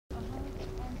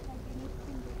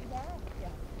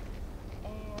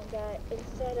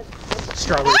instead of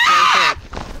strawberry what pancake.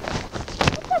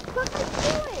 the fuck are you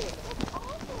doing? That's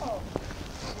awful.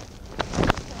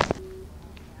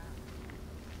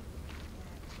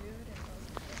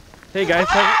 Hey guys,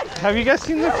 have you guys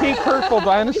seen the pink purple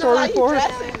dinosaur before?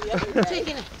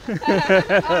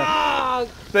 Oh,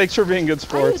 Thanks for being good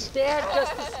sports. are you there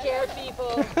just to scare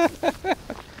people?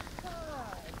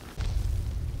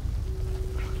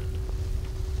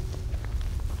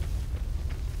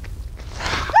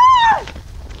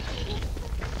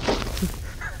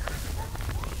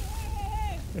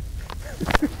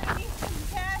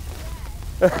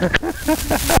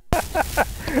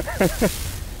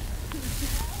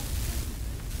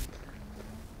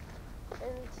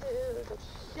 Into the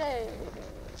shade.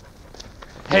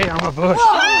 Hey, I'm a bush.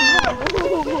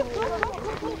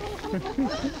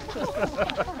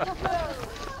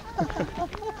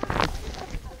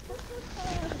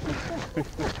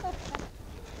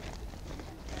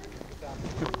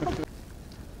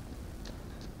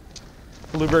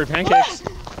 Blueberry pancakes.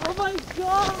 Oh my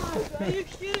god! Are you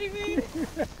kidding me?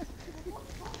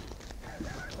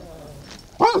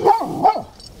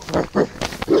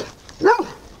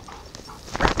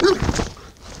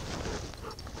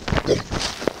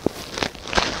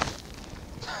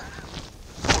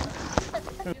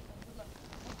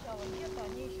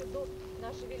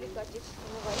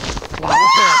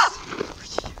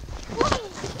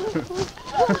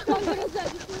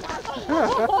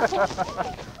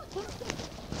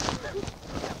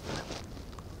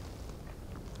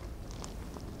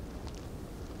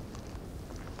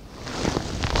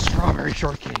 Strawberry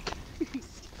shortcake.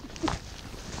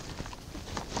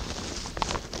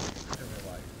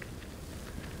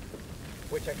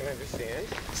 Which I can understand.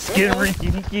 Skin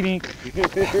rinky dinky dink.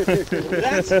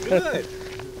 That's good.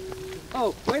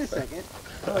 Oh, wait a second.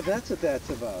 Oh, that's what that's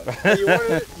about. You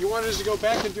wanted us to go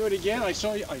back and do it again? I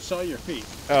saw your feet.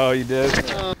 Oh, you did?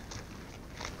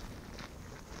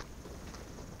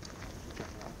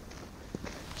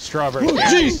 Strawberry. Oh,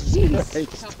 jeez.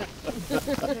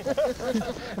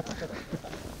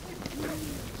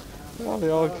 Oh, they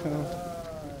all come.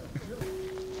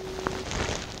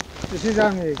 This is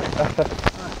Amig.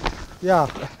 Yeah.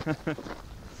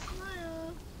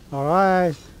 All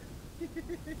right. Alright,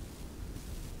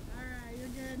 you're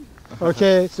good.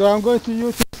 Okay, so I'm going to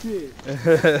UTC.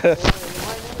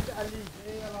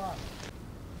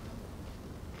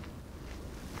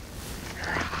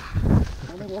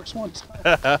 Only works one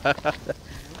time.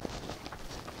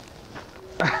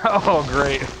 Oh,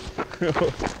 great.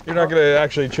 You're not going to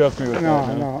actually choke me with No,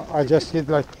 that, no, I just did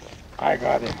like, I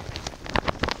got it.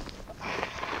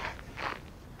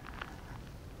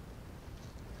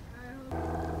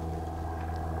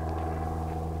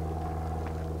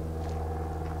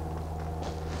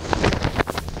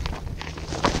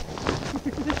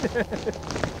 I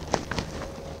hope